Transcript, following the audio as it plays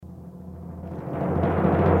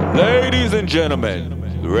Ladies and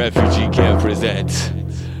gentlemen, the refugee camp presents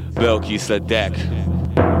Belky Sladek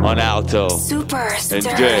on alto and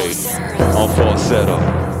Jay on falsetto,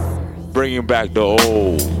 bringing back the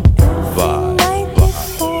old vibe.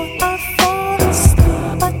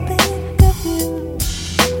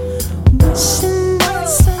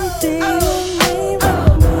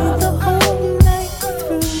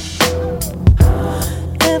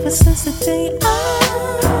 Since the day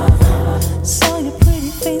I saw your pretty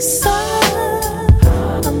face,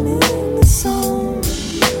 I'm in the zone.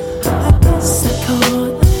 I guess I caught a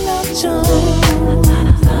love Jones. I got a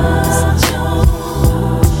love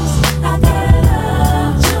Jones. I got a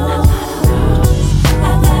love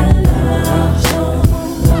Jones.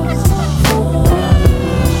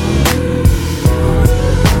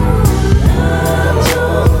 Love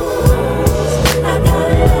Jones. I got a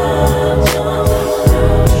love Jones.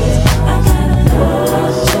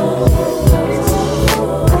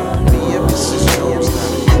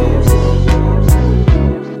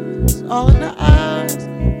 All in the eyes,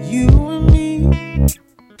 you and me.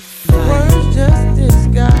 Words just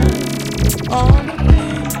disguise all the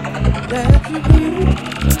things that you do.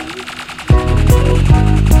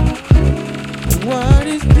 What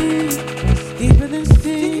is deep is deeper than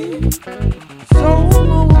steam. So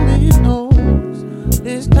only knows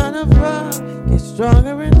this kind of love gets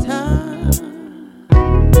stronger in time.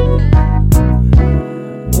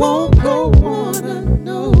 Won't go on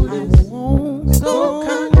unnoticed. So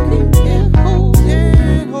concrete can't hold.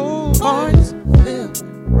 Hearts feel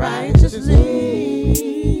righteously.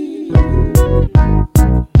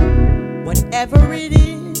 Whatever it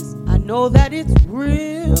is, I know that it's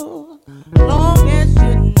real. Long as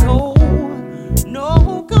you know,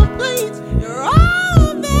 no complaints. You're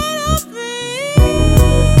all that I feel.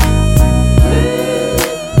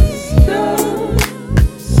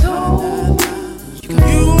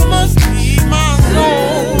 You must be my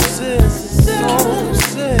soul, sis. Soul,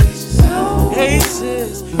 sis. Hey,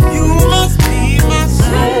 sis. You must be my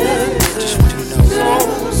soul, sis.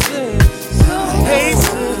 Soul, sis. Hey,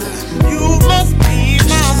 sis. You must be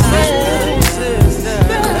my soul, sis. You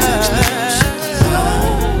know what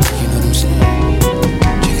I'm saying?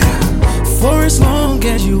 Check it out. For as long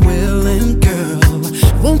as you're willing, girl,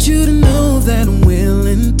 want you to know that I'm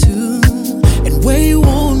willing to. And where you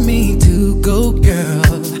want me to go, girl,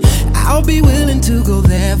 I'll be willing to go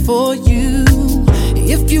there for you.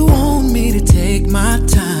 If you want me to take my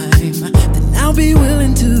time, then I'll be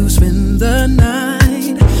willing to spend the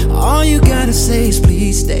night. All you gotta say is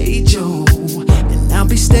please stay, Joe, and I'll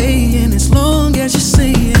be staying as long as you're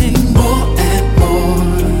saying more and more.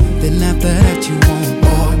 Then after that you want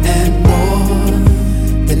more and more.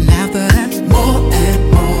 Then after that more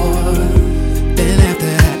and more. Then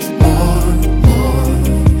after that more.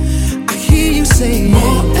 I hear you say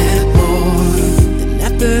more and more. Then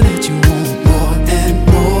after that you want more and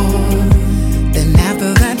more. Then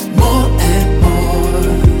after that more and more.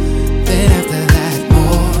 Then after that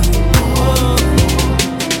more.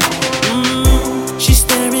 She's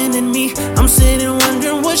staring at me. I'm sitting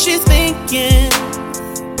wondering what she's thinking.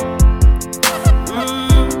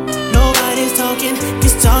 Nobody's talking.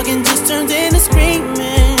 This talking just turned into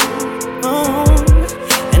screaming.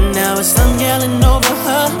 And now it's I'm yelling over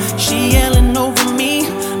her, she yelling over me.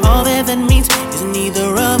 All that means is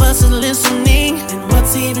neither of us is listening. And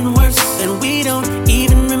what's even worse, that we don't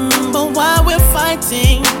even remember why we're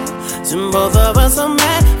fighting. So both of us are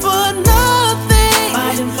mad for nothing.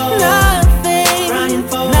 Fighting for nothing. Crying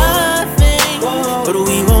for nothing. Whoa. But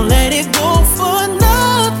we won't let it go for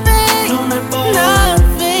nothing. No, not for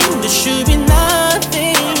nothing. There should be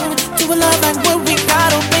nothing to a love like what we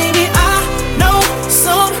got. Oh baby, I know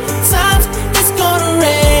sometimes it's gonna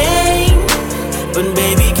rain, but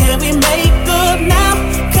baby, can we make up now?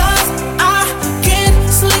 Cause I can't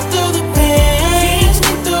sleep through the pain.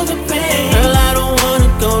 Girl, I don't wanna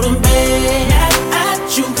go to bed mad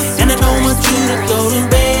at you, and I don't want you to go to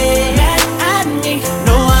bed mad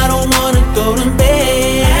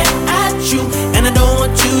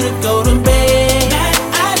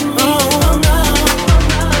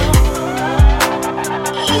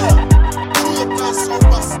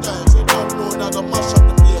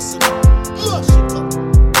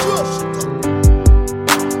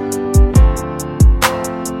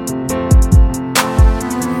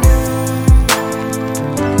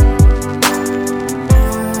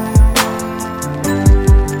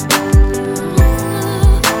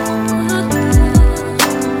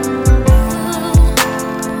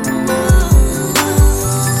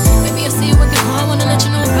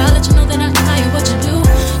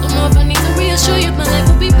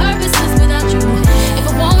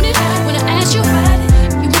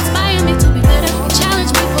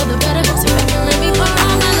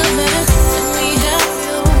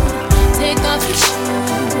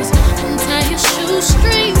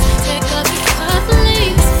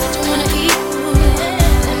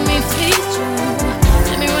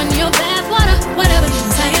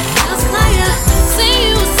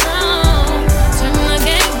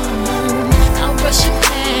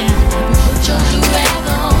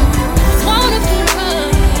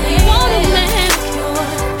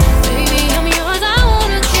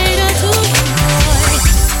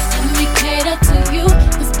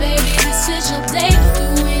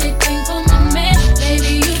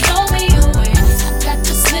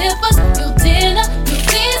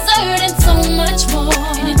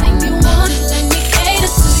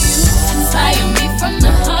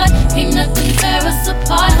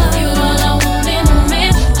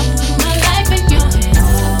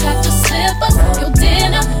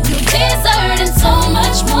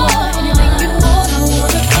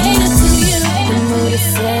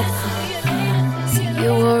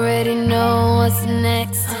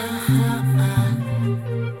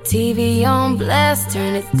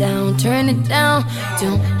turn it down, turn it down.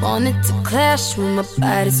 Don't want it to clash with my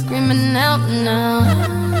body screaming out now.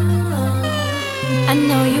 I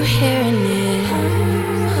know you're hearing it.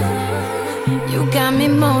 You got me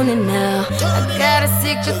moaning now. I got a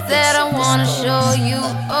secret that I wanna show you.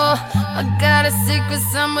 Oh, I got a secret,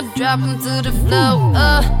 I'ma drop them to the floor.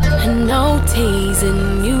 And no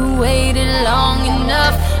teasing, you waited long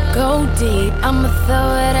enough. Go deep, I'ma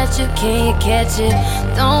throw it at you, can't catch it.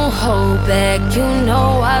 Don't hold back, you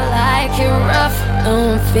know I like it rough.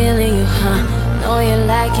 I'm feeling you, huh? Know you're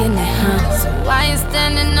liking it, huh? So why you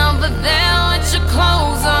standing over there with your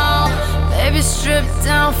clothes on? Baby, strip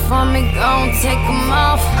down for me, gon' take them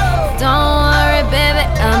off. Don't worry, baby,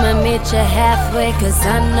 I'ma meet you halfway, cause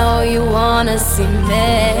I know you wanna see me.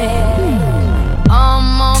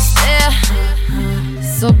 Almost there.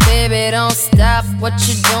 So baby, don't stop what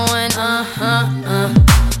you're doing,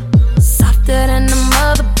 Softer than a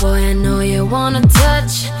mother, boy, I know you wanna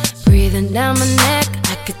touch. Breathing down my neck,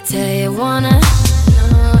 I could tell you wanna.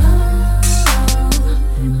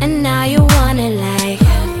 And now you want it like.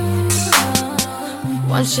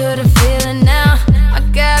 Want you to feel it now. I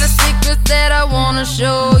got a secret that I wanna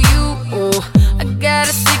show you. Oh, I got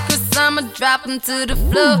a secret, I'ma drop them to the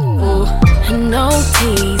floor. Oh, and no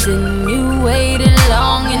teasing, you waited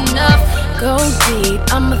long enough. Go deep,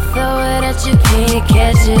 I'ma throw it at you, can't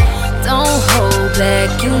catch it. Don't hold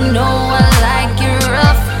back, you know I like it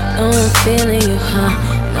rough. I'm feeling you, huh?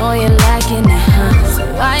 Know you're liking it, huh? So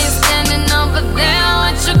why you standing over there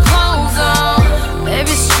with your clothes on?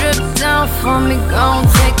 Baby, strip down for me, gon'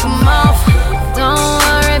 take them off. Don't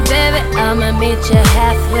worry, baby, I'ma meet you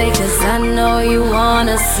halfway, cause I know you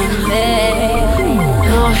wanna see me.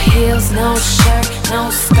 No heels, no shirt, no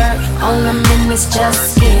skirt, all I'm in is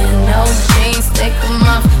just skin. No jeans, take them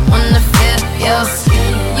off, wanna feel your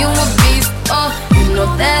skin. You a beast, oh, you know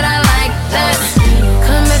that I like that.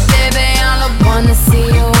 Come here, baby, all I wanna see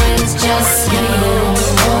you in is just skin.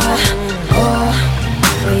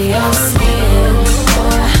 For your skin,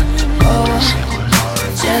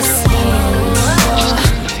 just skin.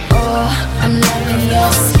 I'm loving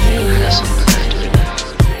your skin.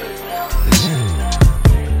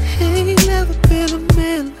 Ain't never been a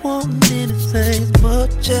man wanting anything as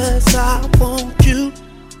much as I want you.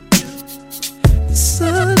 The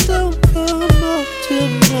sun don't come up till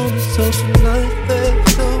morning, so tonight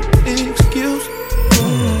there's no excuse.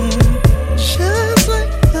 Shines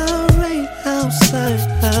like the rain outside,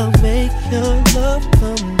 I'll make your love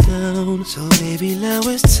come down. So baby, now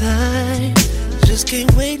it's time. Just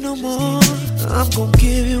can't wait no more. I'm gon'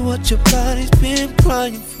 give you what your body's been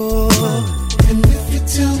crying for. And if you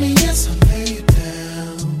tell me yes, I'll lay you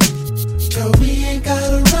down. Girl, we ain't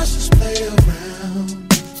gotta rush, let's play around.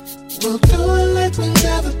 We'll do it like we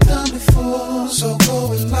never done before. So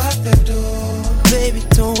go and lock that door. Baby,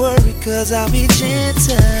 don't worry, cause I'll be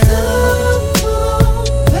gentle.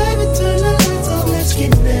 Baby, turn the lights off, let's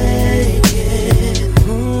get naked.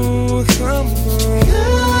 Ooh, come on.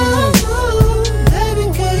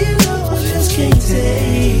 Can't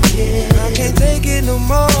take it. I can't take it no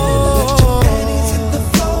more. Let your panties hit the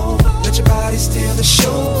floor. Let your body steal the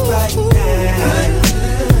show right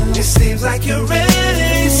now. It seems like you're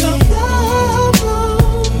ready, so come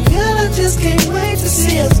on. Girl, I just can't wait to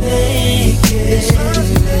see us naked.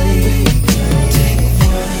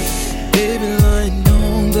 Baby lying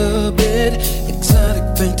on the bed,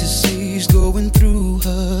 exotic fantasies going through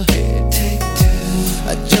her head. Take two.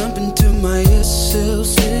 I jump into my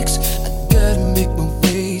SL6. Gotta make my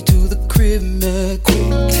way to the crib, man,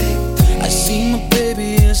 quick. I see my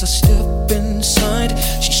baby as I step inside.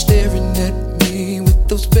 She's staring at me with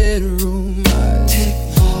those bedroom eyes.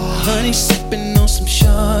 Honey sipping on some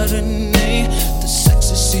Chardonnay. The sex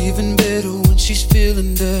is even better when she's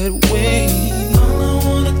feeling that way. All I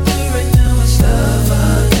wanna do right now is love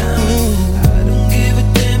her down. I don't give a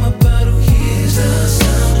damn about who hears the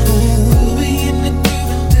sound. We'll be in the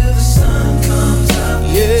groove until the sun comes up.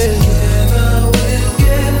 Yeah.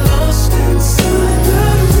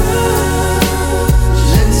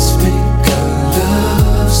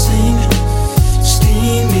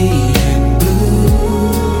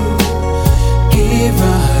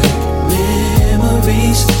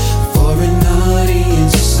 For an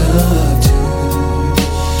audience of two.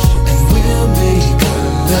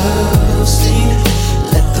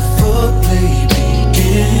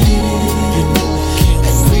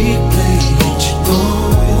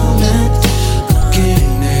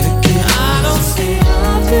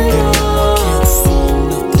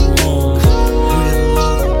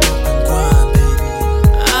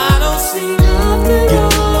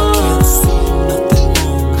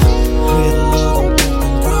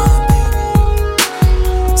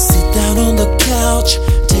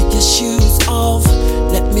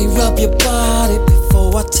 rub your body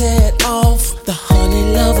before I tear it off. The honey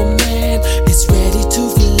lover man is ready to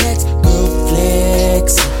flex. Girl,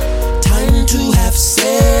 flex. Time to have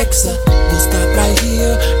sex. We'll stop right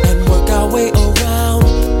here and work our way around.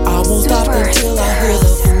 I won't stop until I hear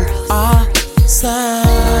the ooh ah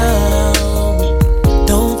sound.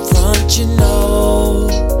 Don't front, you know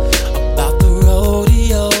about the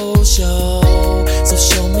rodeo show. So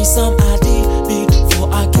show me some ID before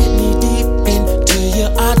I get knee deep into you.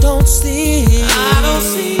 I don't see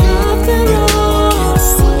nothing wrong.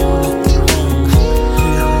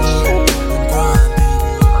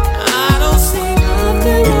 I don't see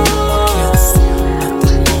nothing wrong.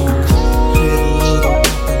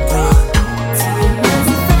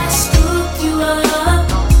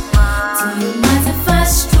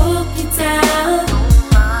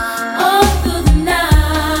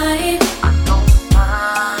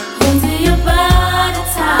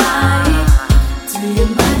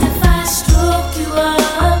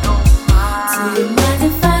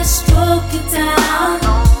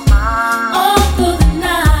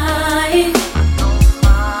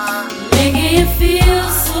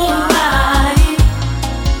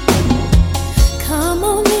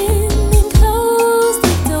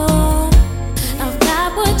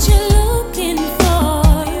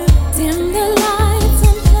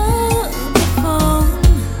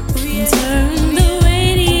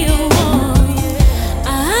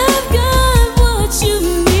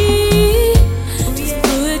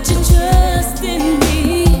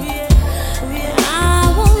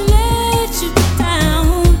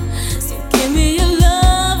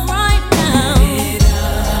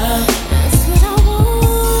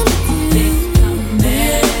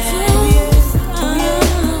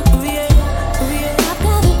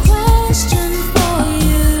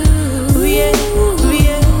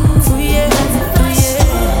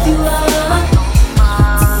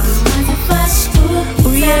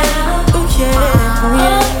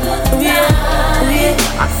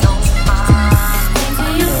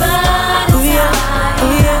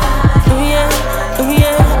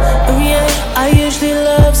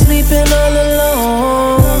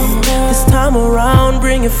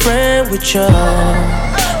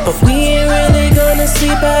 But we ain't really gonna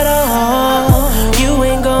sleep at all. You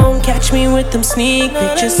ain't gon' catch me with them sneak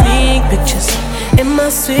pictures. In my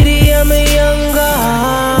city, I'm a young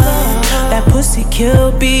god. That pussy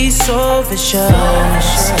kill be so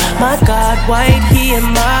vicious. My God, white, he in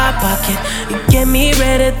my pocket. You get me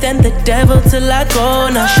redder than the devil till I go.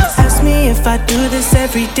 Now she asked me if I do this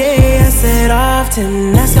every day. I said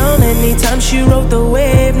often. That's how many times she rode the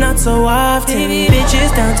wave. Not so often.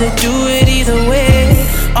 Bitches down to do it either way.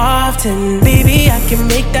 Often, baby, I can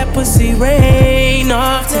make that pussy rain.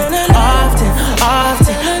 Often.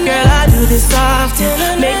 Girl, I do this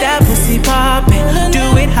often. Make that pussy poppin'.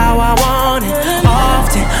 Do it how I want it.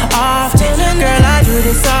 Often. Girl, I do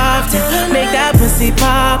this often. Make that pussy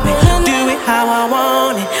poppin'. Do it how I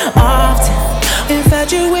want it. Often.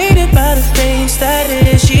 Infatuated by the fame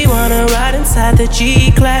status. She wanna ride inside the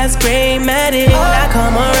G-Class gray Matic. I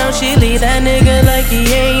come around, she leave that nigga like he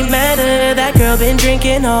ain't matter. That girl been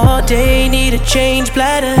drinking all day, need a change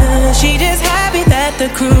bladder. She just happy that the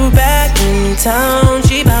crew back in town.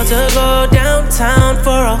 She bout to go downtown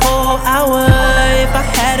for a whole hour. If I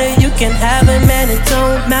had her, you can have her, man, it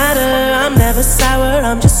don't matter. I'm never sour,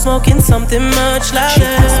 I'm just smoking something much louder. She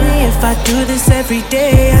asked me if I do this every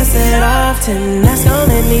day. I said often. That's how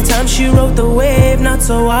many times she rode the wave. Not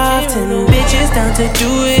so often. Bitches down to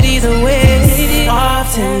do it either way.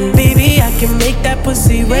 Often, baby, I can make that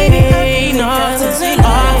pussy rain. Often,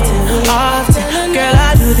 girl,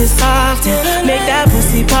 I do this often. Make that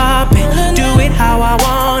pussy poppin'. Do it how I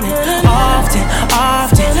want it. Often,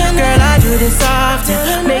 girl, I do this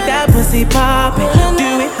often. Make that pussy poppin'.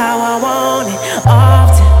 Do it how I want it.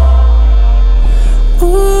 Often.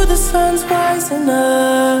 Ooh, the sun's rising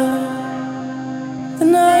up. The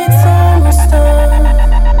night's almost done.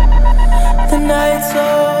 The night's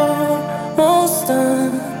almost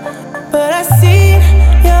done. But I see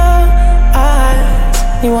your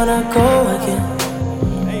eyes. You wanna go again?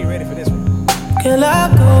 Hey, you ready for this one? Girl, I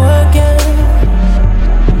go again.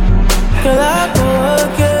 Girl, I go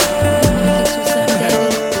again.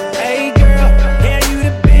 Hey girl, yeah, you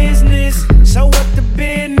the business. So what the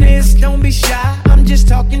business? Don't be shy. I'm just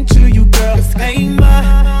talking to you, girl. Hey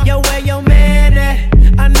ma, yo, where your man at?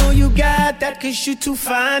 I know you got that, cause you too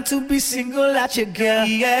fine to be single out your girl.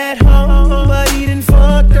 He at home, but he done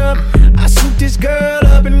fucked up. I swooped this girl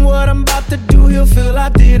up, and what I'm about to do, he'll feel I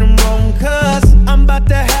did him wrong. Cause I'm about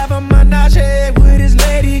to have a menage with his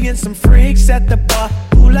lady and some freaks at the bar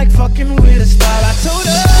who like fucking with a style. I told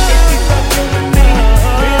her, if you fucking with me,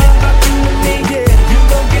 really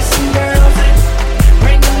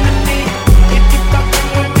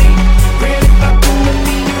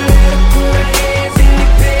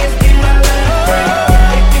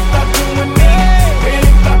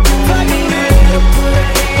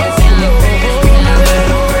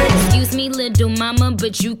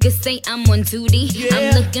say I'm on duty.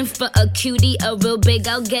 I'm looking for a cutie, a real big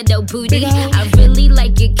old ghetto booty. I really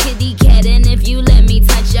like your kitty cat, and if you let me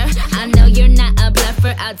touch her, I know you're not a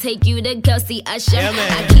bluffer. I'll take you to go see Usher.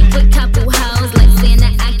 I keep a couple hoes like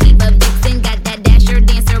Santa. I keep a vixen, got that Dasher,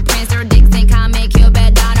 Dancer, Prancer, Dixon, Comet,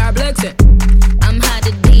 Cupid, Donner, Blitzen. I'm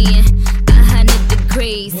hotter than 100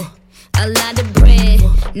 degrees. A lot of bread,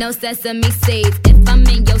 no sesame seeds. If I'm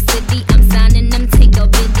in your city, I'm signing them take-o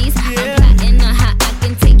biddies. I'm plotting on how I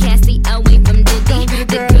can take Cassie away from Diddy. The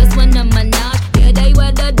girls want a menage, yeah, they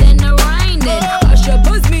wetter than the rain. Then Usher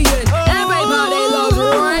puts me in, everybody loves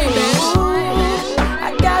raining.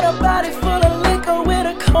 I got a body full of liquor with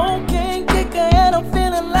a cocaine kicker, and I'm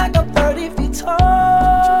feeling like I'm 30 feet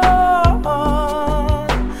tall.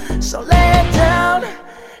 So lay it down,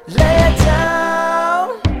 lay it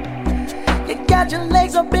down. You got your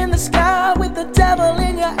legs up in the sky with the devil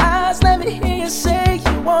in your eyes. Let me hear you say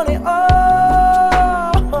you want it all.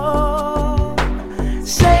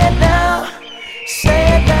 Say it now,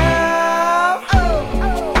 say it now.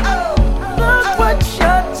 Look what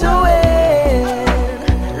you're doing,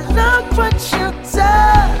 look what you've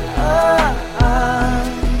done.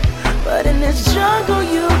 But in this jungle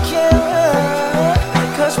you can't run.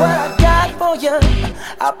 Cause what I got for you,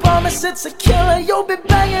 I promise it's a killer. You'll be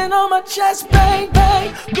banging on my chest, bang,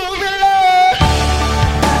 bang, gorilla.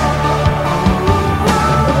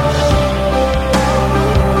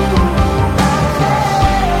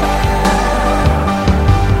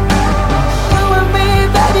 You and me,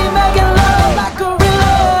 baby, making love like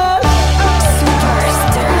gorillas.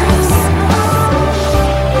 Superstars.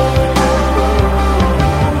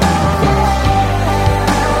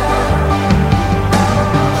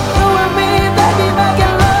 You and me, baby,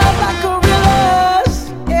 making love like gorillas.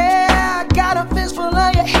 Yeah, I got a fistful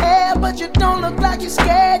of your hair, but you don't look like you're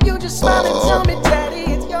scared. You just smile and tell me, Daddy,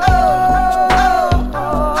 it's yours.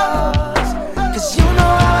 Cause you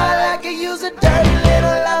know how I like it, use a dirty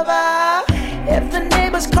little lover. If the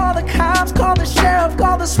neighbors call the cops, call the sheriff,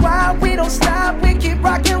 call the SWAT, we don't stop, we keep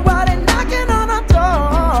rocking while they're knocking on our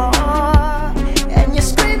door. And you're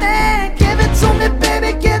screaming, give it to me,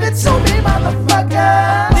 baby, give it to me,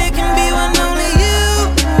 motherfucker. There can be one only you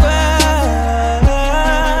are.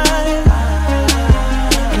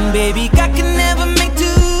 And baby, I can never make two.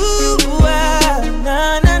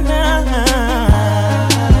 Nah, nah, nah.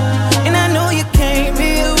 And I know you came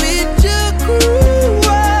here with your crew.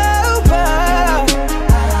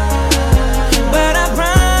 But I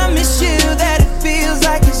promise you that it feels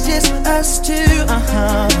like it's just us two.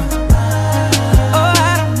 Oh,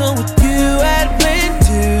 I don't know what you had planned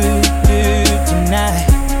to do tonight,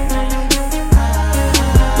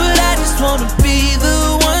 but I just wanna be the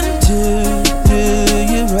one to do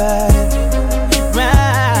you right,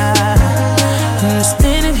 right. And we're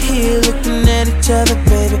standing here looking at each other,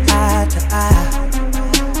 baby, eye to eye.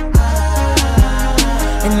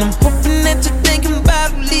 And I'm hoping that you're thinking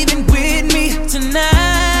about leaving with me tonight.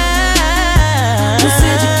 You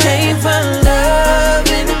said you came for love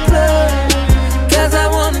in the club, cause I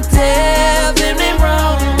wanna tell them they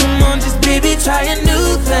wrong. Come on, just baby, try a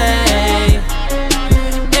new thing,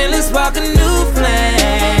 and let's walk a new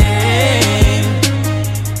flame.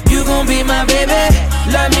 You gon' be my baby,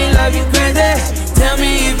 love you crazy. Tell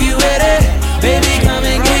me if you ready, baby, come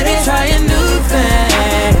and get it. Try a new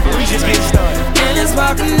thing, We just getting started. and let's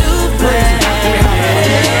walk a new flame.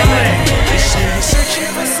 Searching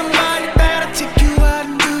for somebody that'll take you out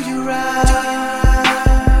and do you right.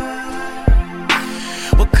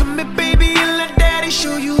 Well, come here, baby, and let daddy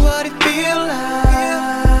show you what it feel like.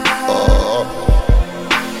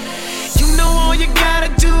 You know all you gotta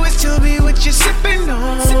do is tell me what you're sipping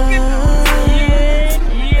on.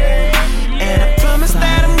 And I promise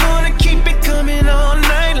that I'm gonna keep it coming all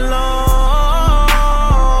night long.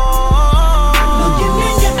 Looking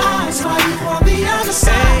in your eyes while you on the other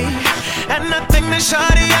side. And I think that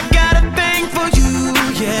shawty, I got a thing for you,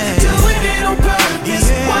 yeah. Doing it on purpose,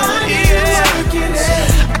 why you working it?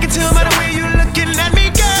 I can tell by the way you're looking at me,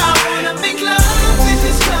 girl. I wanna make love in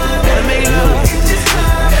this club. Wanna make love in this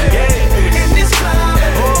club, yeah. In this club,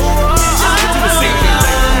 oh, I wanna make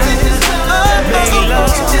love in this club. Make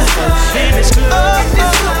love in this club,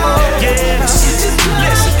 yeah.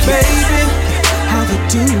 Listen, Baby, how you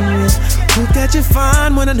doing? Hope that you're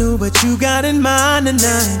fine. Wanna know what you got in mind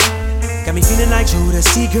tonight. Got me feeling like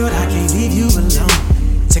Jodeci, girl, I can't leave you alone.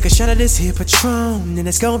 Take a shot of this here Patron, and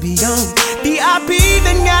it's gonna be on. VIP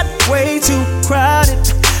then got way too crowded.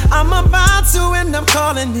 I'm about to, and I'm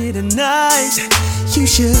calling it a night. You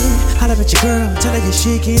should holler at your girl, tell her you're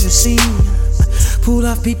shaking the scene. Pull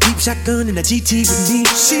off beep beep shotgun in a GT with me.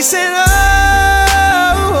 She said,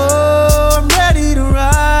 oh, I'm ready to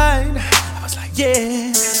ride.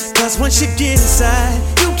 yeah. Cause once you get inside,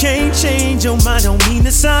 you can't change your mind. Don't mean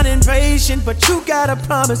to sound impatient, but you gotta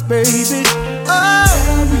promise, baby.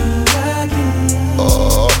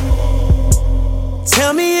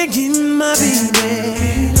 Tell me again, my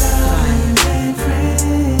baby.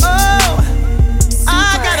 Oh,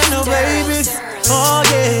 I gotta know, baby. Oh,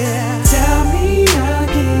 yeah. Tell me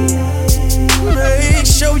again. Make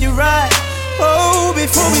sure you're right. Oh,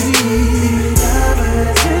 before we leave.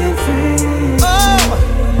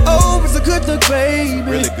 Oh, it's a good look, baby.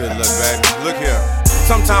 Really good look, baby. Look here.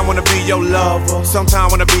 Sometime wanna be your lover, sometime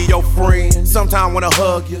wanna be your friend, sometime wanna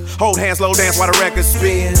hug you, hold hands, slow dance while the record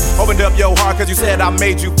spin. Opened up your heart cause you said I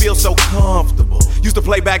made you feel so comfortable. Used to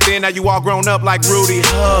play back then, now you all grown up like Rudy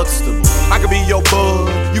Huxtable. I could be your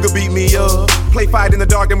bud, you could beat me up. Play fight in the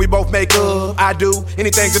dark, then we both make up. I do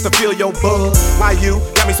anything just to feel your buzz. Why you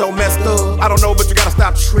got me so messed up? I don't know, but you gotta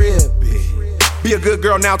stop tripping. Be a good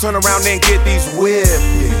girl now, turn around and get these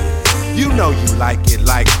whipping. You know you like it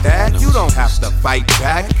like that. You don't have to fight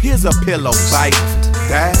back. Here's a pillow fight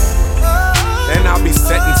that. Then I'll be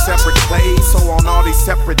set in separate plays. So on all these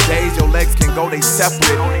separate days, your legs can go they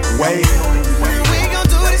separate ways. We gon'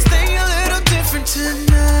 do this thing a little different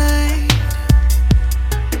tonight.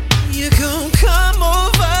 You gon' come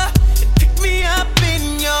over and pick me up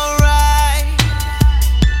in your ride.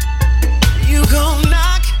 You gon'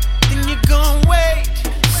 knock, then you gon' wait.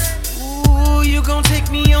 Ooh, you gon'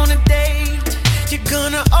 take me on a date. You're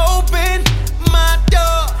gonna open my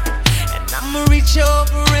door, and I'ma reach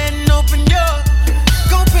over and open yours.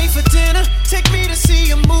 Gon' pay for dinner, take me to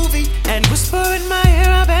see a movie, and whisper in my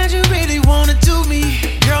ear, I bet you really wanna do me.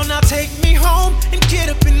 Girl, now take me home and get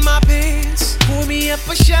up in my pants. Pour me up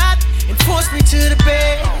a shot and force me to the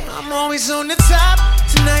bed. I'm always on the top,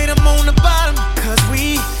 tonight I'm on the bottom. Cause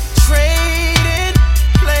we trading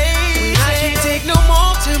places. When I can't take no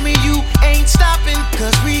more, tell me you ain't stopping.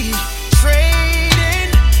 Cause we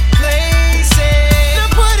trading places. Now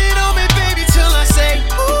put it on me, baby, till I say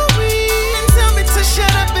ooh-wee. And tell me to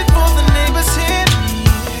shut up before the neighbors hear me.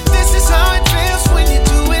 This is how it feels when you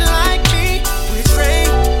do it like me. We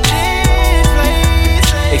trading places.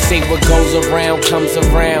 They say what goes around comes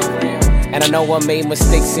around, and I know I made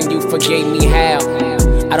mistakes and you forgave me. How?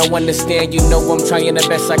 I don't understand, you know I'm trying the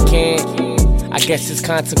best I can. I guess it's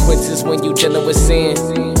consequences when you dealing with sin.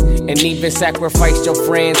 And even sacrificed your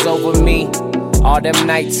friends over me. All them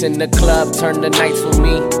nights in the club turn to nights for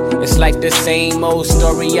me. It's like the same old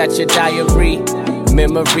story at your diary.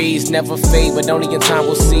 Memories never fade, but only in time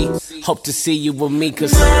we'll see. Hope to see you with me,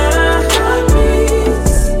 cause my heart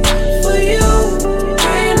beats for you.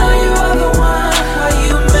 I know you are the one. Are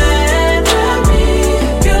you mad at me?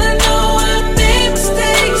 Girl, I know I made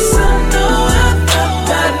mistakes. I know I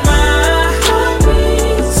forgot my heart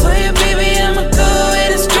beats. So yeah, baby, I'ma go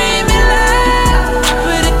ahead and scream it loud.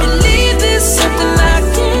 But if you leave, this something I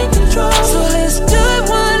can't control. So let's do it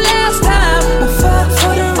one last time. I fought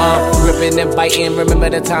for the road. Ripping and biting, remember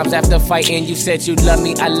the times after fighting. You said you loved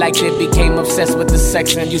me, I liked it. Became obsessed with the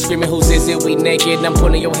sex and you screaming, whose is it? We naked. I'm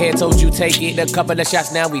pulling your hair, told you take it. A couple of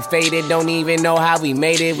shots, now we faded. Don't even know how we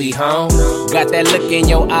made it, we home. Got that look in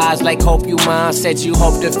your eyes like hope you mine. Said you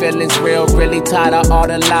hope the feelings real, really tired of all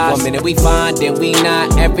the lies. 1 minute we fine, then we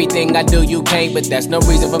not. Everything I do you can't, but that's no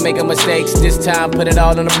reason for making mistakes. This time put it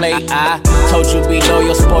all on the plate. I told you be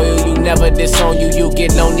loyal, spoil you, never disown you. You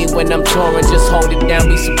get lonely when I'm touring, just hold it down,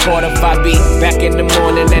 be supportive. I be back in the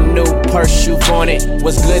morning, that new purse you wanted.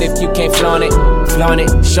 What's good if you can't flaunt it? Flaunt it,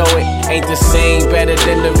 show it, ain't the same, better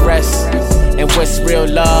than the rest. And what's real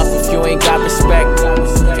love if you ain't got respect?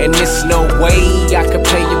 And there's no way I could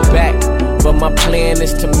pay you back. But my plan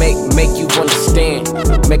is to make you understand.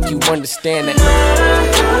 Make you understand that My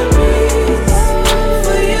heart beats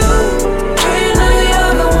for you. I know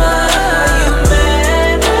you're the one. Are you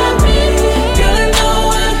mad at me? Girl, I know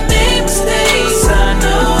I made mistakes. I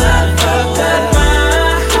know I forgot my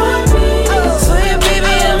heart beats. So yeah,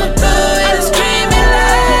 baby, I'ma go ahead and scream it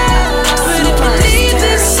loud. But if you leave,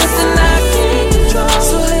 this something I can't control.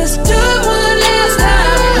 So let's do it one last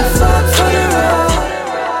time. I fought for the road.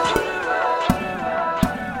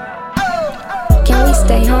 Can we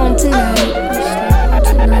stay home tonight?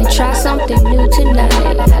 Try something new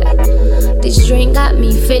tonight. This drink got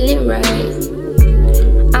me feeling right.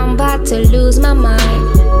 I'm about to lose my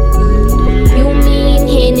mind. You mean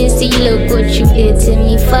Hennessy, look what you did to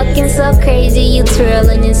me. Fucking so crazy, you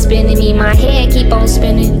twirling and spinning me. My head keep on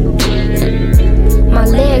spinning. My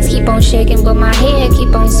legs keep on shaking, but my head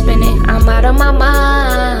keep on spinning. I'm out of my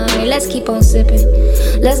mind. Let's keep on sipping.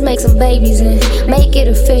 Let's make some babies and make it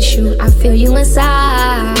official. I feel you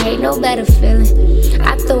inside, no better feeling.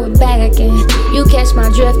 I throw it back again. You catch my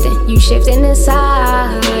drifting, you shifting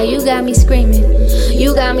inside. You got me screaming,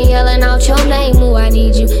 you got me yelling out your name. Ooh, I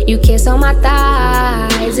need you. You kiss on my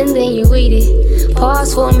thighs and then you eat it.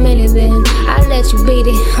 Pause for a minute, then I let you beat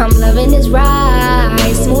it. I'm loving this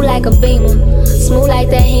ride, smooth like a beamer, smooth like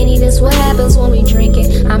that Henny. That's what happens when we drink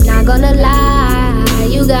it. I'm not gonna lie,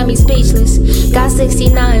 you got me speechless. Got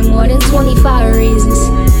 69, more than 25 reasons.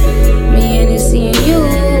 Me Hennessy and you,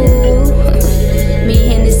 me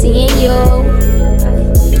Hennessy and you,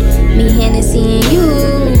 me Hennessy and you,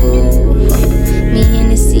 me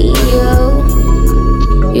Hennessy and you.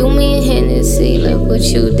 You, me and Hennessy, look what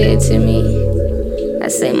you did to me. I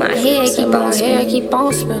say my hair keep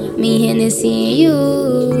on spinning. Me Hennessy and you,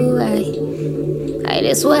 ay,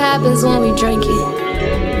 that's what happens when we drink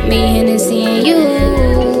it. Me Hennessy and you,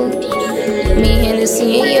 me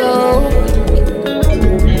Hennessy and you.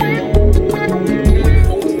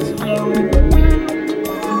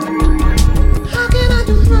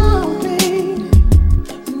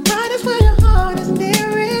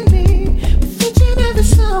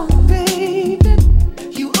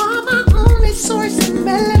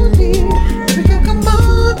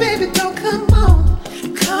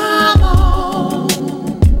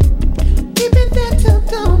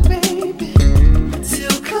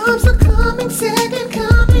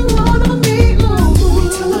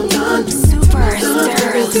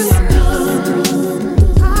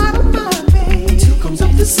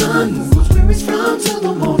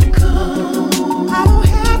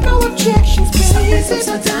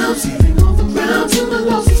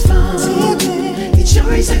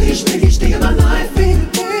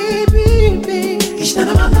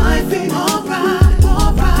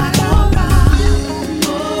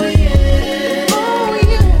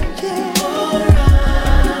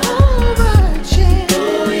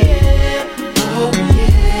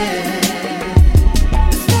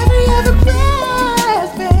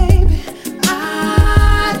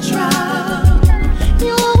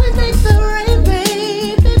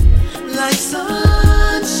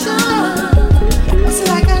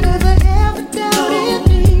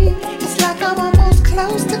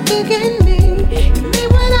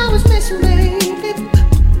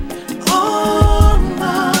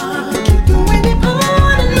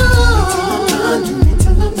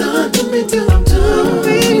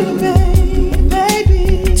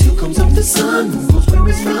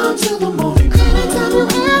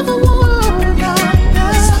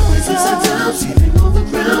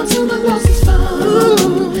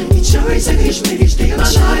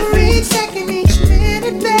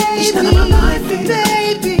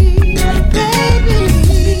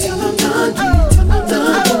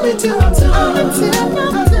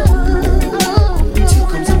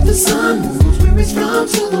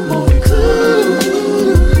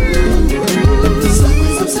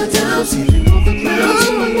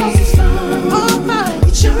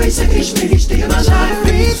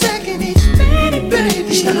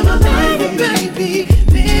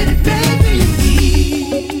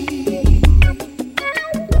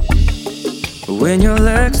 When your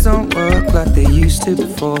legs don't work like they used to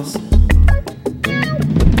before,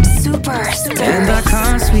 and I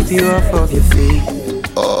can't sweep you off of your feet.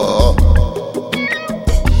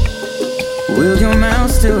 Will your mouth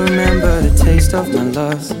still remember the taste of my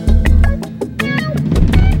love?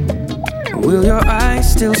 Will your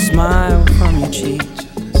eyes still smile from your cheeks?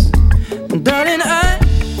 Darling, I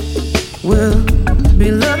will be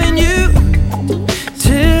loving you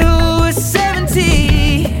till we're 70.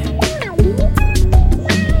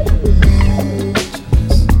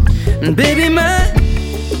 And baby, my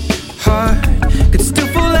heart could still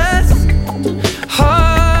fall as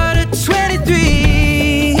hard at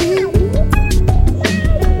 23.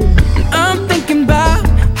 And I'm thinking about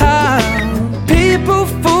how people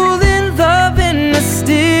fall in love in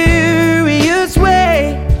mysterious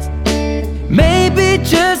ways. Maybe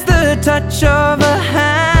just the touch of a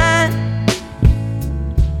hand.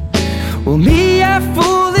 Well, me, I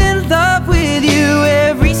fall in love with you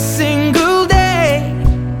every single day.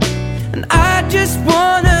 I just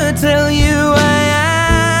wanna tell you I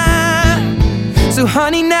am. So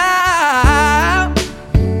honey, now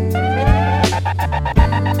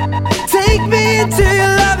take me into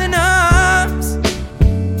your loving arms.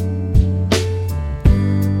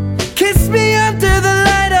 Kiss me under the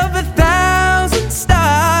light of 1,000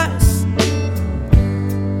 stars.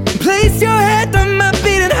 Place your head on my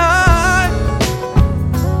beating heart.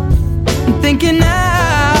 I'm thinking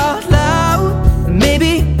out loud,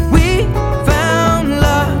 maybe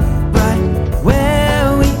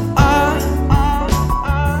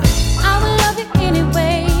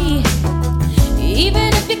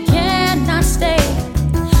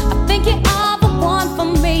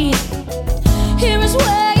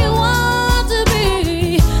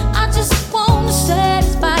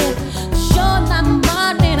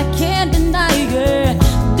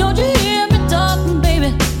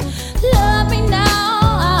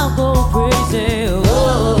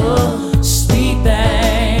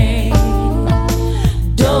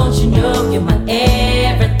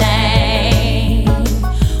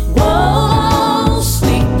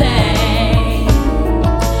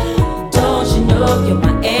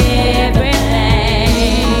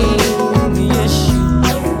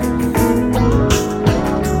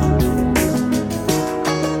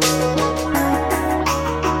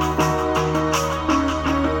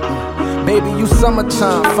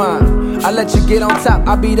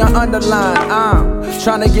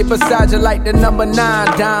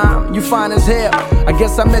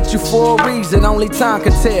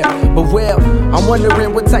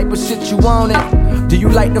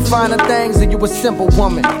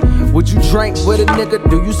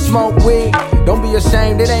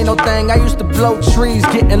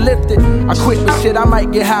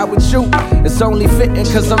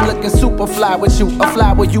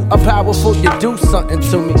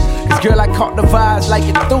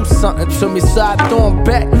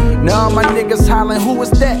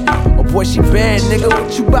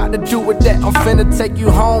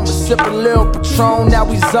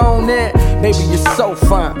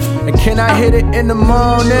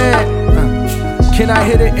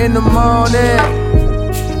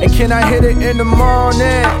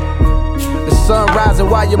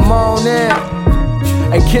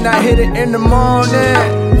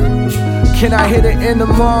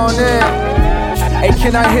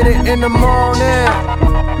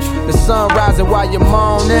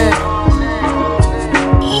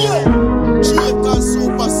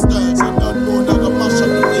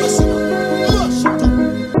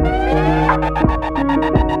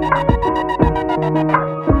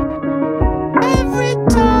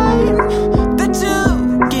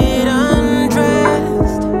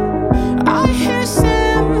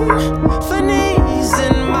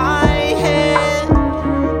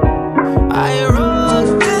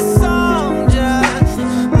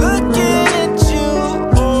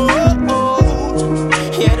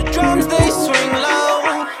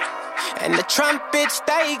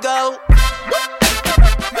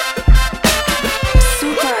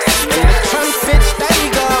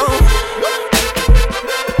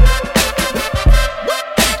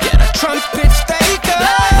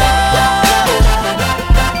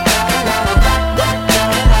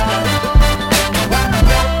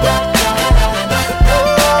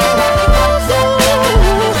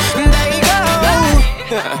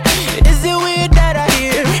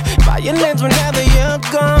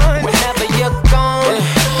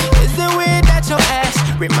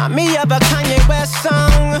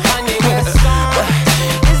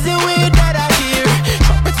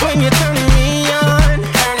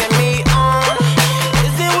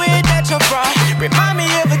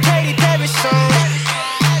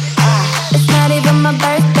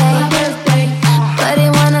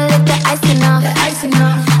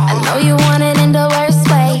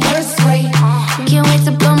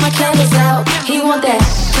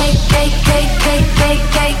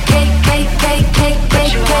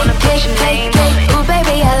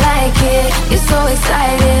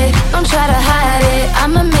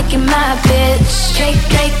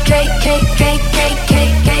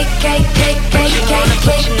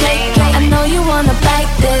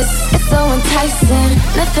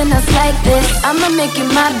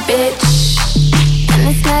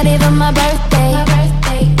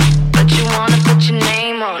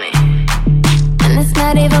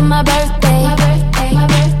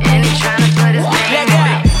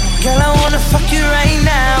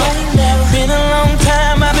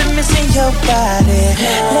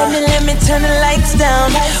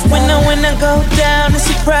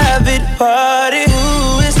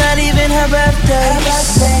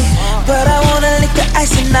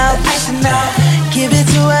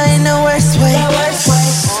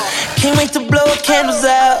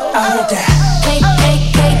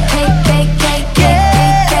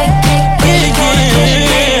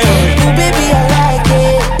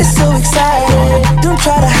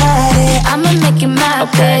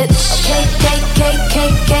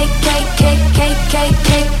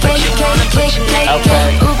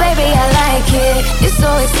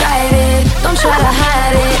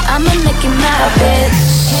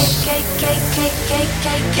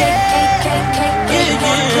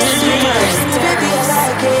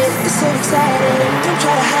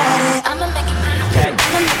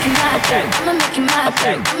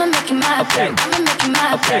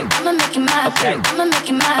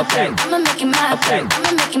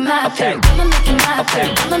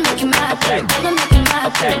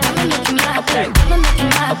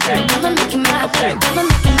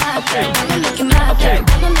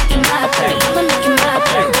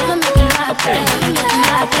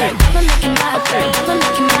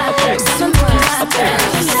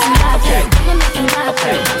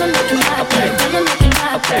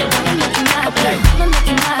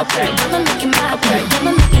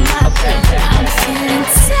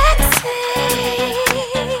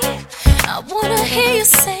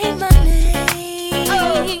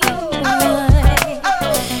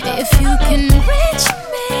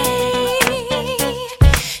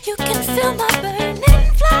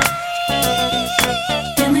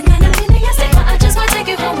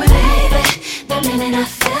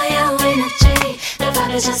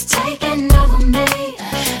is just taking over me.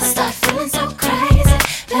 I start feeling so crazy,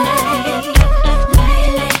 babe.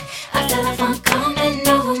 Lately, I feel a funk coming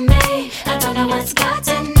over me. I don't know what's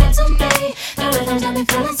gotten into me. The rhythm got me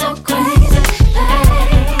feeling so crazy,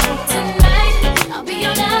 babe. Tonight, I'll be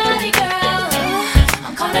your naughty girl.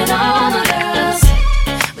 I'm calling all my girls.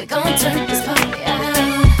 We gon' turn this party out.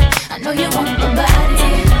 I know you want my body.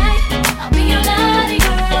 Tonight, I'll be your naughty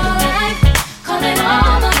girl. Calling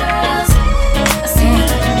all my girls. I see you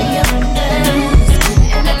looking me up and down.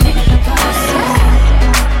 And I need the party.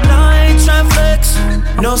 No, I ain't tryna flex.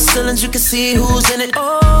 No ceilings, you can see who's in it.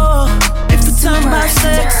 Oh, if the time about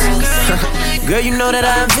sex, girl, you know that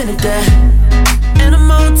I invented that. And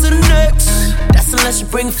I'm on to the next. That's unless you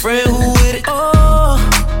bring a friend who with it. Oh,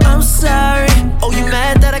 I'm sorry. Oh, you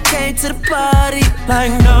mad that I came to the party?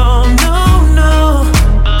 Like, no, no, no.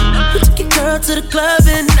 You took your girl to the club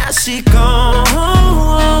and now she gone.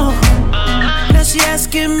 Now she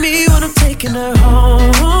asking me when I'm taking her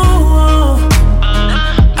home.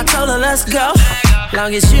 I told her let's go,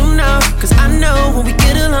 long as you know, cause I know when we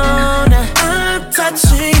get alone. Now I'm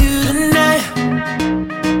touching you tonight.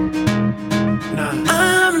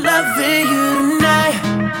 I'm loving you tonight.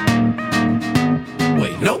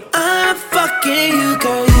 Wait, no, I'm fucking you,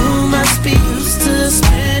 girl. You must be used to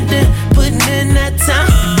spending, putting in that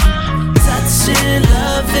time. Touching,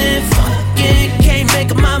 loving, fucking, can't make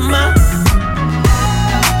up my mind.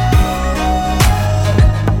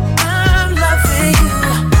 I'm loving you.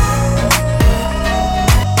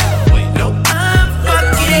 Wait, no, I'm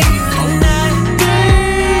fucking you tonight.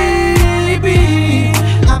 Baby,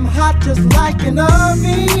 I'm hot just like an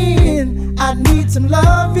oven. I need some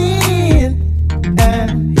loving.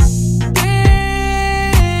 And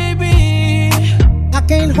baby, I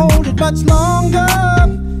can't hold it much longer.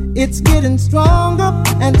 It's getting stronger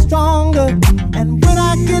and stronger. And when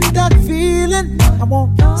I get that feeling, I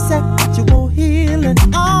want sexual healing.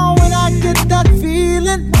 Oh, when I get that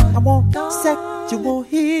feeling, I want sexual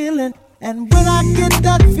healing. And when I get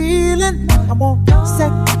that feeling, I want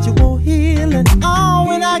sexual healing. Oh,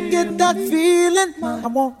 when I get that feeling, I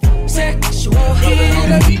want sexual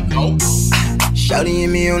healing. Shawty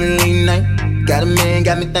and me on a late night. Got a man,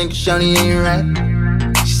 got me thinking Shawty ain't right.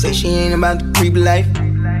 She say she ain't about the creep life,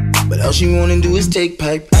 but all she wanna do is take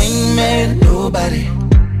pipe. I ain't mad at nobody,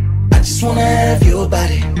 I just wanna have your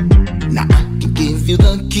body. Now I can give you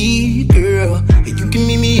the key, girl, and you can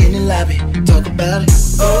meet me in the lobby. Talk about it.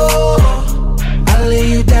 Oh, I'll lay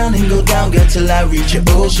you down and go down, girl, till I reach your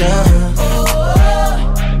ocean. Oh,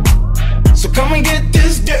 so come and get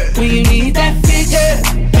this girl. When you need that fix,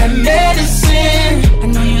 that medicine. I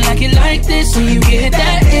know you like it like this when you get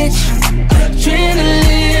that itch.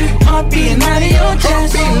 Adrenaline, heart beating out of your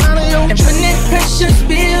chest. And when that pressure's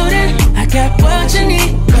building, I got what you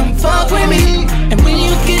need. Come fuck with me. And when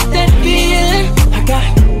you get that feeling, I got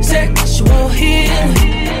sexual healing.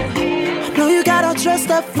 I know you got all dressed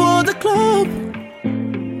up for the club,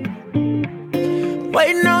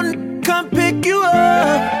 waiting on come pick you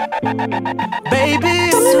up,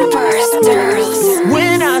 baby. Superstars.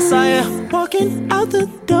 When I saw you walking out the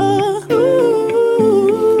door,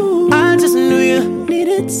 ooh, I just knew you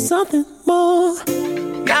needed something more.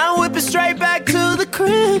 Now whip it straight back to the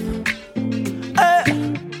crib.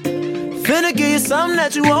 Finna give you something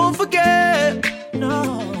that you won't forget.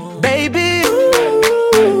 No, baby.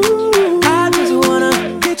 Ooh, I just wanna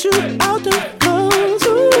get you out the clothes.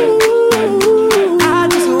 Ooh, I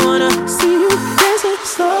just wanna see you dancing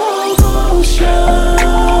slow motion.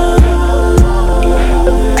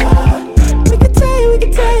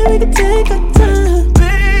 We can take our time,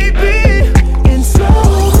 baby, in slow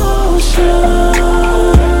motion.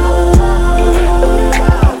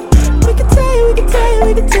 We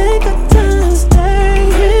can take our time, stay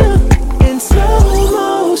here in slow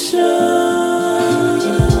motion.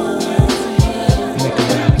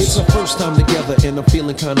 It's our first time together and I'm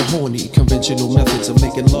feeling kinda horny. Conventional methods of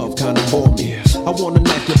making love kinda bore me. I wanna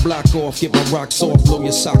knock your block off, get my rocks off, blow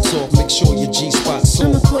your socks off, make sure your G-spot's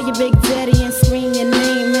I'ma soft. call your big daddy and scream your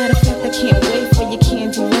name. Matter of fact, I can't wait for your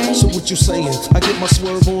candy rain. So what you saying? I get my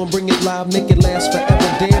swerve on, bring it live, make it last forever.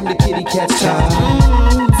 Damn, the kitty cat's tired.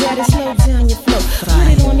 Daddy, slow down your flow. Put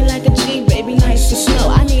it on you like a G, baby, nice and slow.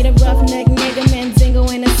 I need a roughneck nigga, Mandingo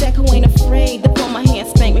in a sec who ain't afraid to pull my hand,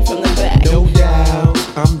 spank me from the back. No doubt,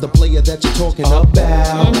 I'm the player that you're talking about.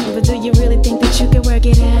 But do you really think that you can work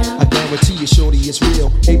it out? I guarantee you, shorty, it's real.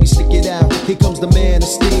 Baby, stick it out. Here comes the man of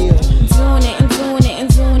steel. Doing it and doing it and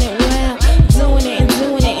doing it well. Doing it and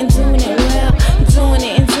doing it and doing it well. Doing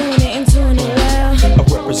it and doing it and doing it well. I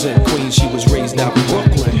represent Queens, she was raised out in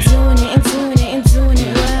Brooklyn. Doing it and doing it and doing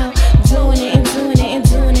it well. Doing it and doing it and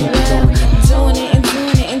doing it well. Doing it and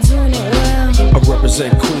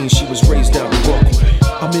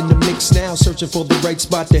searching for the right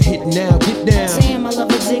spot to hit now. Get down. Damn, I love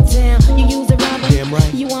a dick down. You use a rubber. Damn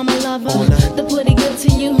right. You are my lover. All night. The pretty good to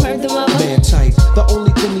you, heard the rubber. Man tight. The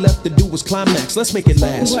only thing left to do was climax. Let's make it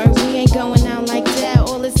last. Word, we ain't going out like that.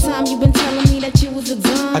 All this time you been telling me that you was a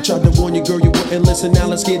dumb. I tried to warn you, girl, you wouldn't listen. Now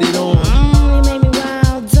let's get it on. You made me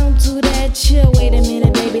wild. Don't do that. Chill. Wait a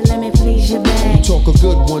minute, baby. Let me please you back. Talk a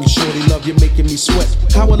good one, shorty. Love you making me sweat.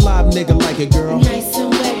 How a live nigga like it, girl? Nice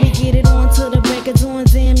and wet. We get it on till the break of dawn.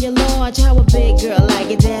 Damn, you're large. How a big girl like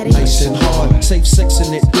it, daddy? Nice and hard. Safe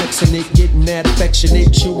sexing it, flexing it, getting that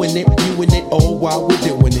affectionate, chewing it, viewing it, all while we're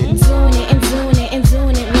doing it. Doing it and doing it and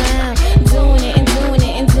doing it well. Doing it and doing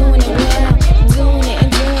it and doing it well. Doing it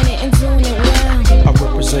and doing it and doing it well. I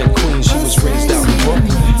represent Queens. She was raised out in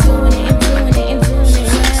Brooklyn. Doing it and doing it and doing it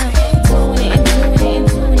well. Doing it and doing it and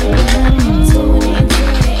doing it well. Doing it and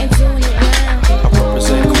doing it and doing it well. I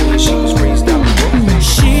represent Queens. She was raised out in Brooklyn.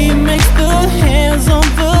 She makes the hands on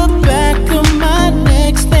the back of my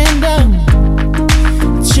neck stand up.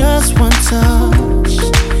 Just one touch,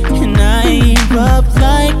 and I erupt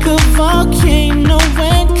like a volcano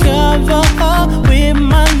and cover up with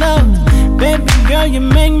my love. Baby girl, you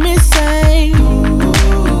make me say,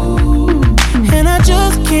 and I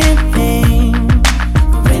just can't think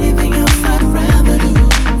of anything else I'd rather do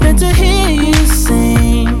than to hear you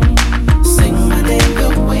sing my name the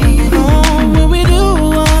way you do. When we do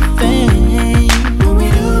our thing, when we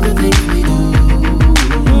do the things we do.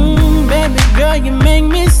 Baby girl, you make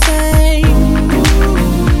me say,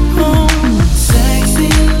 sexy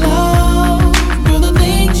love, girl, the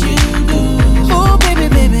things you do. Oh, baby,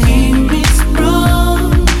 baby, keep me sprung,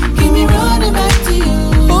 keep me running back to you.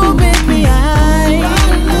 Oh, baby, I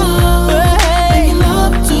love, making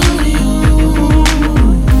love to you.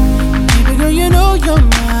 Baby girl, you know you're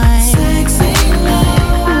mine. Sexy love.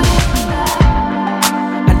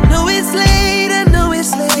 I know it's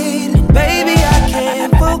late, and baby, I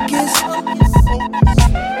can't focus.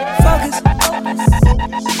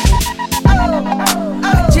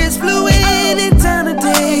 I just flew in town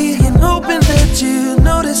today and hoping that you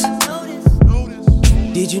notice.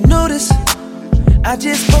 Did you notice? I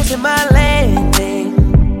just posted my landing.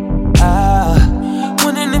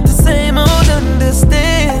 Wondering if the same old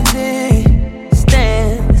understanding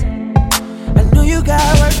stands. I know you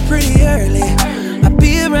got work pretty early. I'll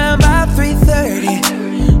be around by 3:30.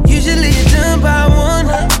 Usually you're done by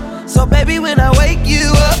 1. So baby, when I wake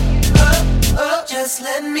you up, just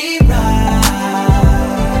let me ride.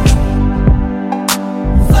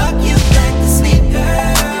 Fuck you back to sleep,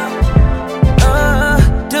 girl.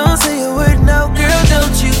 Don't say a word, no, girl,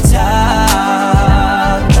 don't you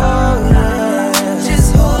talk. Oh yeah.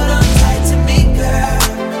 Just hold on tight to me, girl.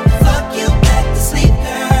 Fuck you back to sleep,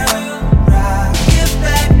 girl. Ride it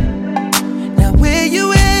back. Now where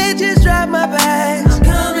you at? Just drive my back. I'm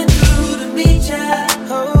coming through to meet ya.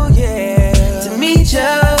 Oh yeah, to meet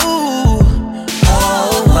ya.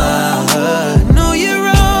 Oh my.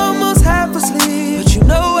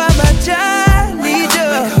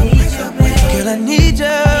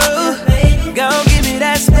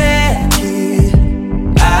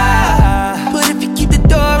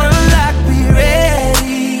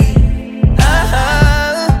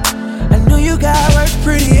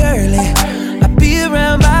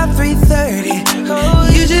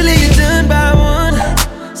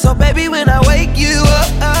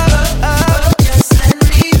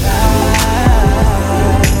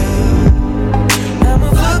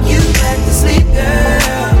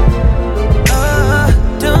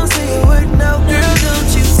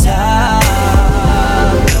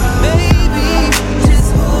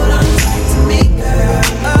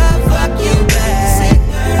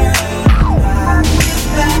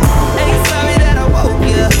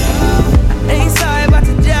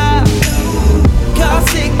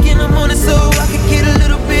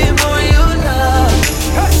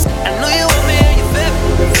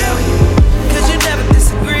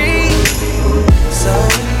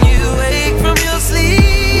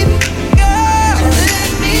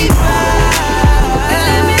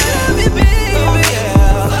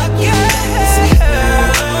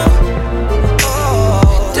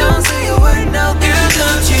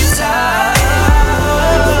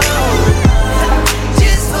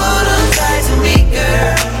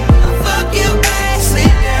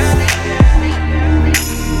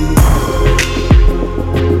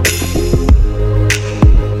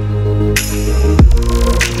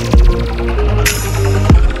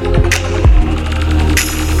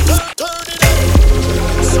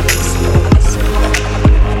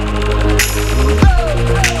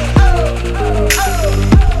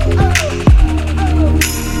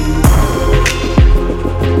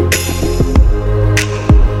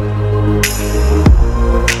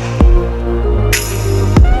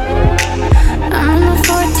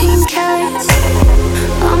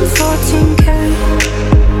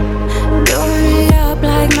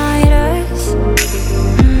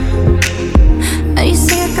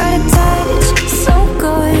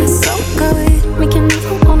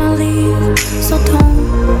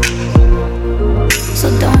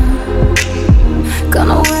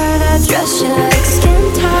 dress you like skin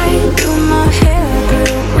tight. Do my hair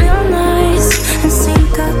real nice and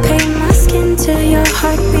syncopate my skin to your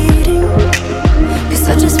heart beating. 'Cause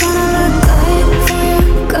I just wanna look good for you,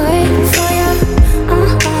 good for you.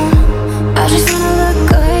 I just wanna look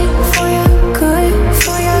good for you, good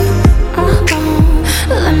for you.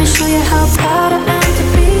 Let me show you how proud I am to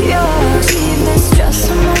be yours. Leave this dress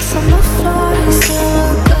a mess on the floor. You still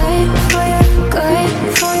look good for you, good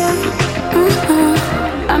for you.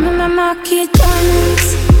 I'm in my marquee diamonds.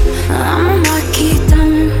 I'm a marquee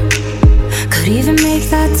diamond. Could even make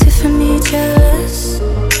that Tiffany jealous.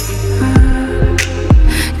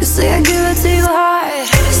 You say I give it to you hard,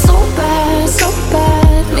 so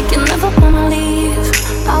bad, make you never wanna leave.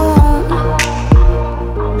 I won't.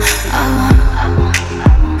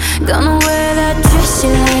 Gonna wear that dress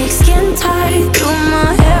you like, skin tight. Do my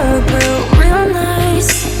hair real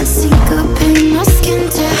nice and syncopate my skin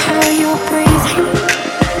to how you're breathing.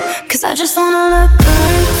 'Cause I just wanna look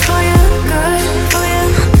good for you, good for you.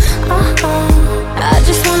 I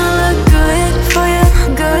just wanna look good for you,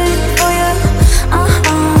 good for you.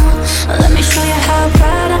 Let me show you how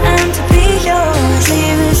proud I am to be yours.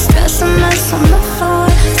 Leave this dress a mess on the floor.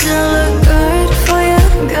 Still look good for you,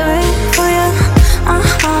 good for you.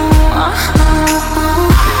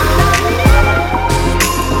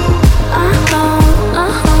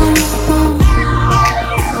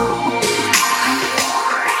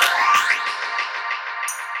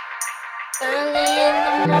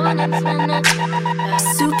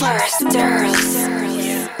 Superstars.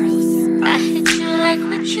 I hit you like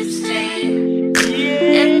what you say.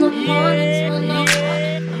 In the mornings when I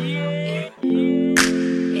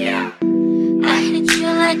yeah. I hit you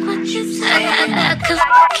like what you say. I could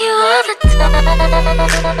fuck you all the time.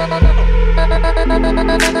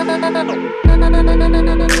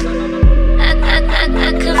 I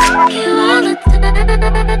could fuck you all the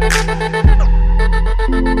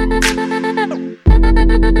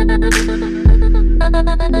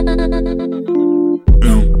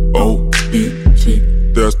M.O.E.T.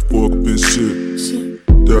 That's the fuck been shit.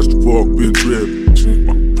 That's the fuck been drip.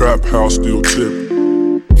 My trap house still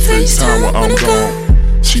tipping. FaceTime when I'm gone.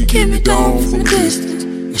 She keep me down from a distance.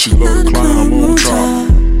 And she love to climb on top.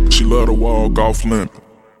 She love to walk off limp.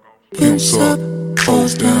 Pimps up,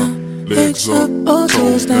 toes down, legs up,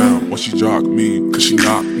 toes down. When she jock me, 'cause she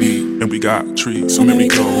knocked me. And we got treats, so let me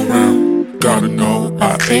go around. Gotta know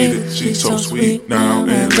I ate it. She's so sweet now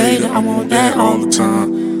and later. I want that all the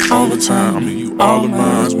time, all the time. I mean you all of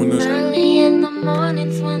mine when it's early in the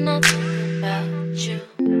mornings when I think about you.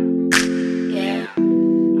 Yeah,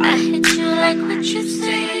 I hit you like what you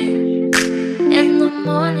say. In the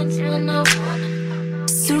mornings when I wanna.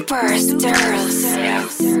 Superstars.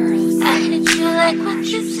 I hit you like what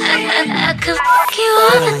you say. I could fuck you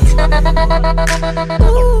all the time.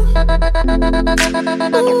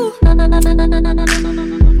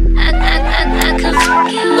 I could fuck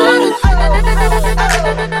you all the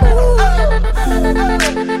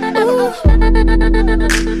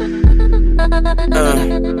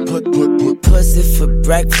Put pussy for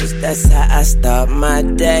breakfast, that's how I start my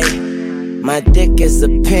day. My dick is a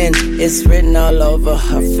pen, it's written all over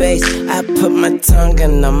her face. I put my tongue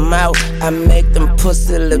in her mouth, I make them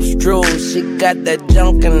pussy lips drool. She got that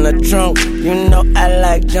junk in the trunk, you know I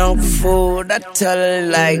like junk food. I tell her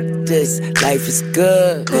like this, life is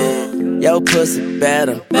good. Yo pussy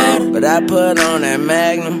better, but I put on that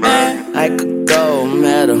Magnum, I could go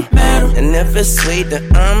metal. And if it's sweet, then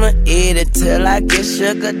I'ma eat it till I get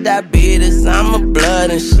sugar diabetes. I'm a blood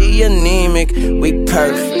and she anemic, we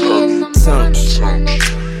perfect. About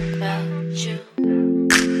you.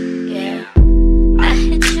 Yeah, I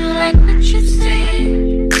hit you like what you say.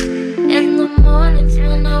 In the mornings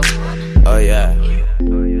when I wanna. Oh yeah,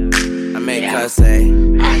 I make her say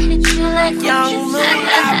I hit you like what you say.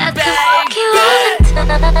 I could fuck you all the time.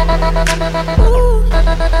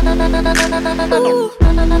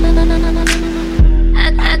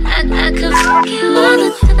 I could fuck you all the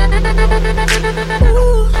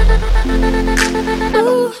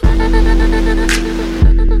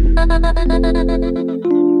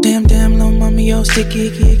Damn, little mama, yo, sticky,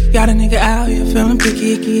 icky. Got a nigga out here feeling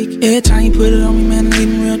picky, icky. Every time you put it on me, man, I leave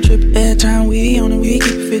me real trippy. Every time we on it, we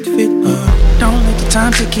keep it 50-50. Don't let the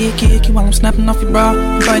time take icky, while I'm snapping off your bra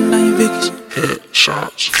and biting down your Vickies.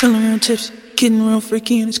 headshots. Feeling real tipsy, getting real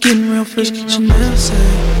freaky, and it's getting real frisky. She never said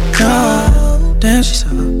no, damn, she's so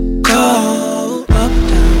cold. Up and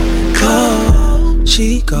down, go,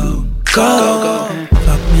 she go.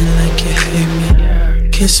 Fuck me like you hate me,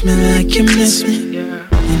 kiss me like you miss me.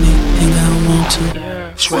 Anything I want to.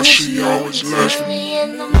 That's why she always loves me.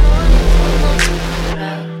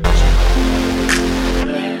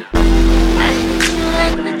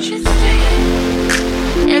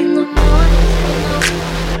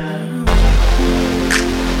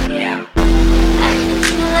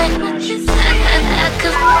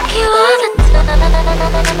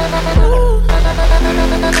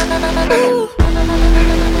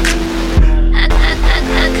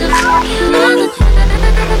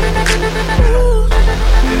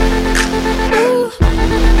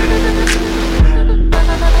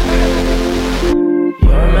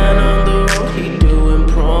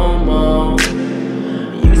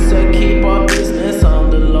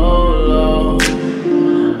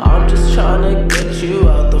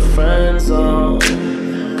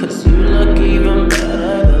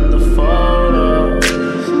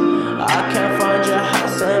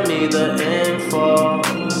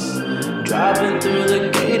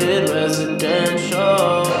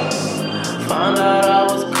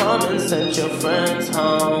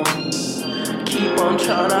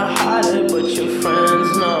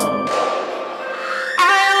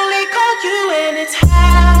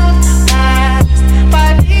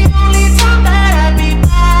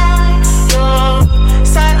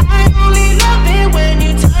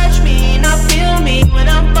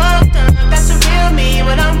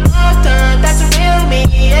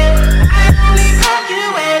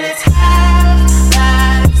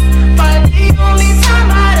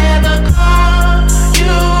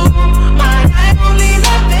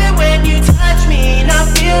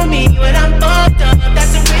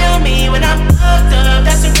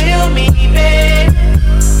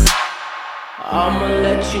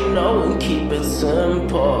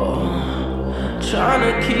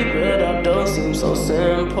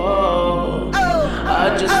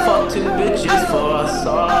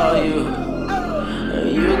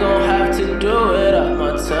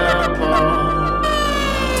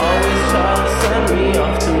 Always try to send me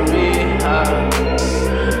off to rehab.